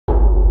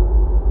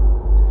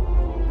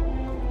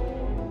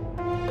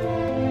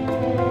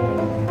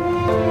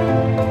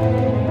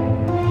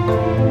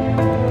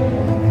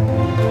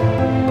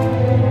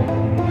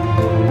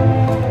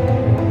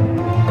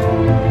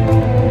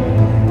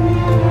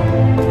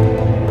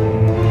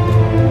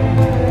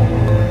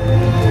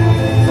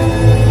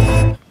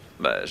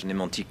Je n'ai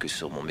menti que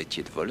sur mon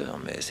métier de voleur,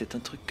 mais c'est un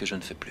truc que je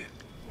ne fais plus.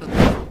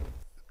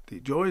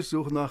 Die Joyce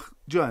sucht nach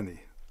Johnny,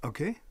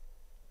 okay?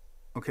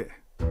 Okay.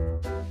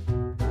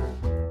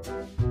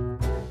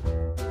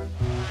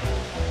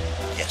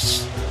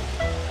 Yes,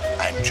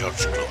 I'm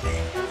George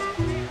Clooney.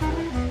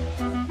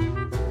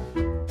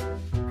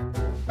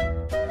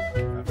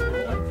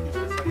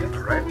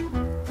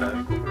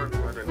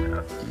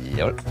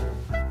 Yep.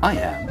 I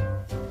am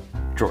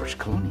George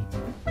Clooney.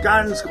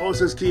 Ganz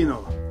großes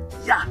Kino.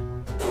 Ja!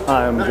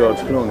 I am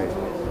George Clooney.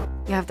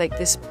 You have like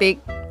this big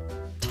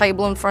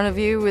table in front of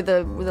you with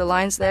the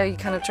lines there. You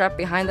kind of trap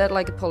behind that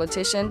like a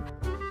politician.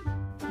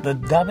 The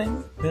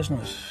dubbing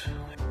business,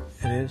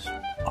 it is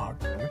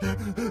art.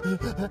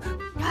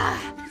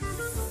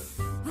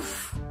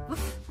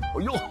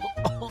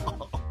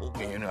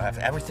 You know, if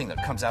everything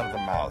that comes out of the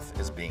mouth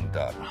is being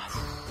dubbed.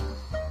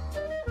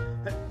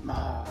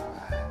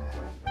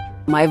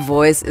 My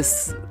voice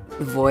is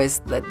the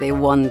voice that they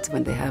want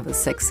when they have a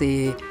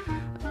sexy,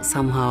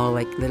 somehow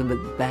like a little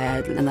bit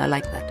bad, and I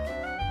like that.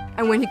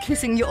 And when you're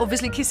kissing, you're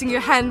obviously kissing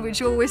your hand,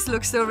 which always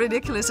looks so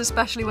ridiculous,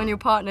 especially when your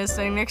partner is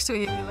standing next to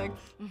you. You're like...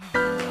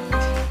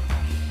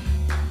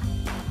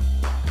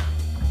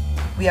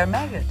 We are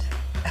married.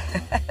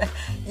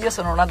 Io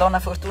sono una donna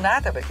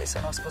fortunata perché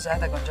sono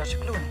sposata con George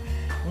Clooney.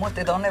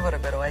 Molte donne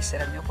vorrebbero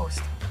essere al mio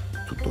posto.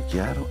 Tutto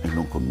chiaro e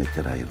non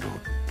commetterai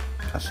errori.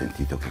 Ha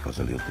sentito che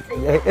cosa le ho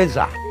detto?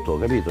 Esatto,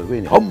 capito?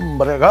 Quindi,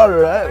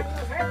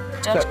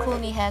 George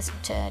Clooney has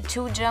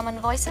two German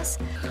voices.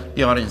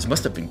 The audience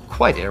must have been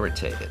quite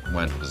irritated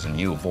when it was a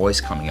new voice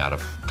coming out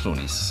of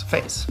Clooney's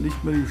face.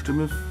 Nicht mehr die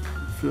Stimme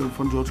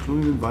von George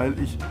Clooney, weil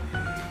ich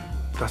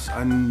das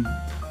einen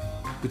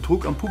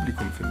Betrug am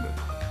Publikum finde.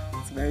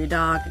 It's very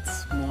dark,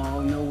 it's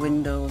small, no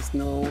windows,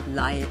 no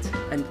light.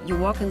 And you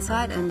walk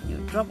inside and you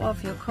drop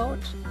off your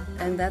coat,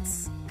 and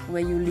that's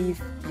where you leave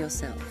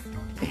yourself.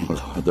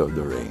 Lord of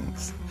the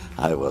Rings.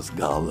 I was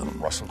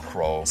Gollum. Russell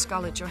Crowe.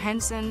 Scarlett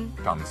Johansson.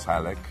 Tom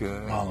Selleck.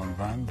 Marlon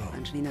Brando.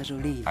 Angelina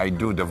Jolie. I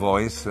do the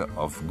voice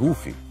of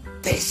Goofy.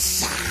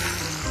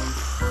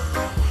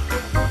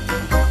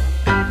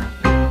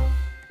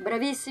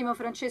 Bravissimo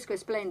Francesco, è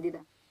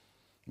splendida.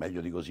 Meglio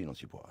di così non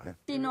si può, eh?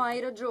 Sì, no, hai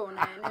ragione,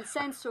 nel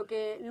senso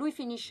che lui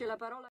finisce la parola...